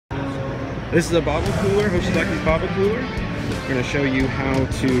This is a bottle cooler, Hoshizaki's bottle cooler. I'm going to show you how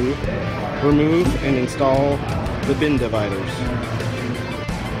to remove and install the bin dividers.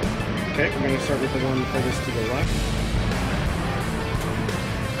 Okay, we're going to start with the one furthest to the left.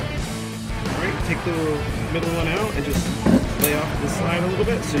 Alright, take the middle one out and just lay off the side a little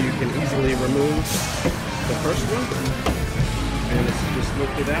bit so you can easily remove the first one. And it's just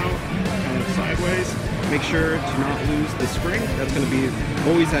lift it out, kind of sideways. Make sure to not lose the spring. That's going to be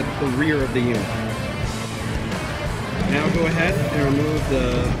always at the rear of the unit. Now go ahead and remove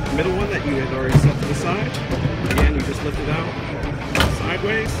the middle one that you had already set to the side. Again, you just lift it out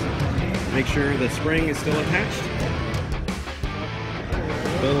sideways. Make sure the spring is still attached.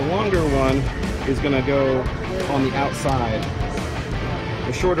 The longer one is going to go on the outside.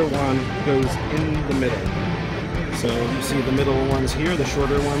 The shorter one goes in the middle. So you see the middle ones here, the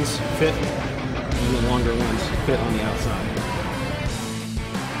shorter ones fit, and the longer ones fit on the outside.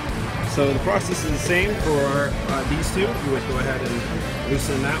 So the process is the same for these two. You would go ahead and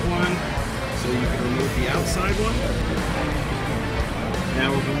loosen that one so you can remove the outside one. Now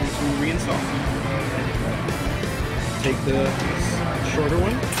we're going to reinstall. Take the shorter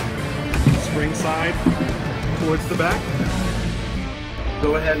one, spring side towards the back.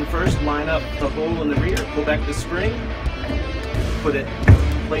 Go ahead and first line up the hole in the rear, pull back the spring,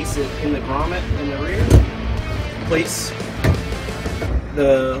 place it in the grommet in the rear, place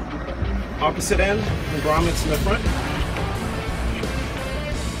the opposite end, the grommets in the front.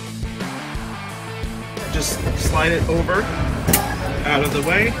 Just slide it over out of the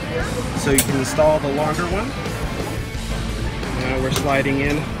way so you can install the longer one. Now we're sliding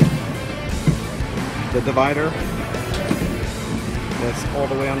in the divider that's all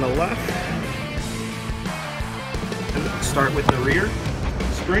the way on the left. And start with the rear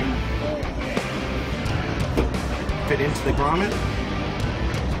spring. Fit into the grommet.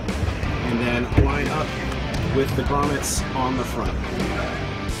 And then line up with the grommets on the front.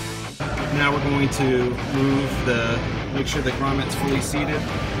 Now we're going to make sure the grommet's fully seated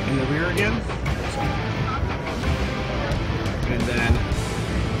in the rear again. And then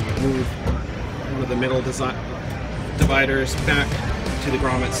move one of the middle dividers back to the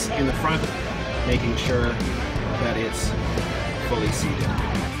grommets in the front, making sure that it's fully seated.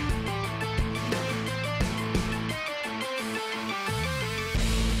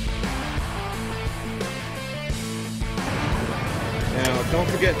 Now don't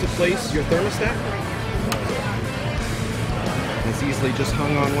forget to place your thermostat. It's easily just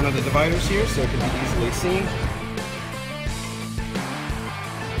hung on one of the dividers here so it can be easily seen.